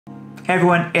Hey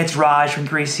everyone, it's Raj from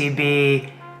 3CB.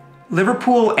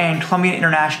 Liverpool and Colombian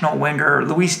international winger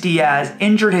Luis Diaz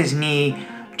injured his knee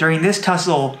during this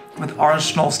tussle with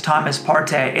Arsenal's Thomas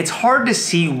Partey. It's hard to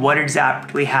see what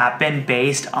exactly happened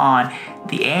based on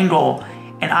the angle,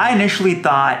 and I initially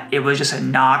thought it was just a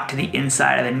knock to the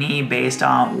inside of the knee based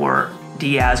on where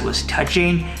Diaz was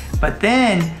touching, but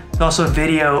then there's also a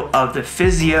video of the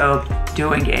physio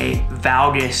doing a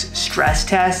valgus stress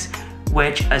test,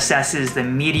 which assesses the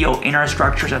medial inner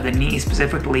structures of the knee,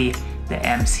 specifically the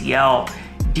MCL.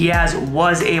 Diaz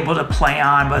was able to play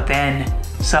on, but then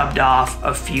subbed off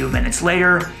a few minutes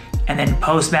later, and then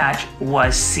post-match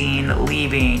was seen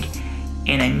leaving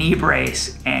in a knee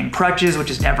brace and crutches, which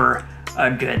is never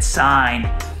a good sign.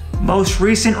 Most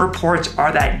recent reports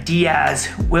are that Diaz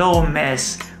will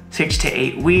miss 6 to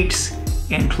 8 weeks,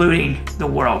 including the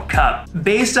World Cup.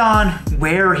 Based on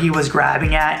where he was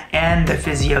grabbing at and the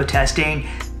physio testing,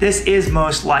 this is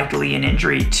most likely an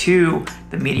injury to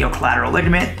the medial collateral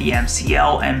ligament, the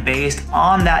MCL, and based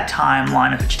on that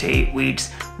timeline of 6 to 8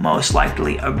 weeks, most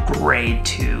likely a grade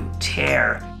 2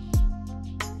 tear.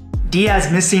 Diaz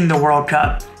missing the World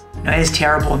Cup is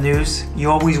terrible news.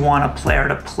 You always want a player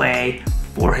to play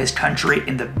for his country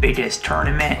in the biggest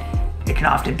tournament. It can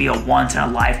often be a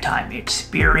once-in-a-lifetime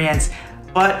experience.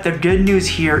 But the good news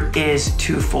here is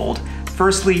twofold.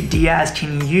 Firstly, Diaz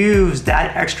can use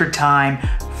that extra time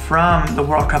from the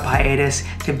World Cup hiatus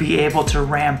to be able to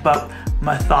ramp up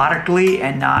methodically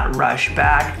and not rush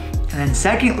back. And then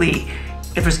secondly,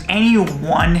 if there's any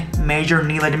one major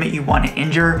knee ligament you want to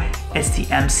injure, it's the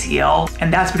MCL.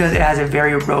 And that's because it has a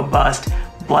very robust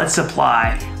blood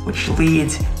supply, which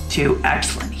leads to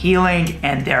excellent healing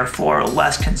and therefore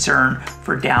less concern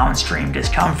for downstream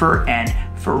discomfort and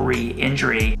for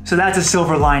re-injury. So that's a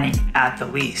silver lining at the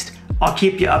least. I'll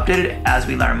keep you updated as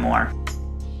we learn more.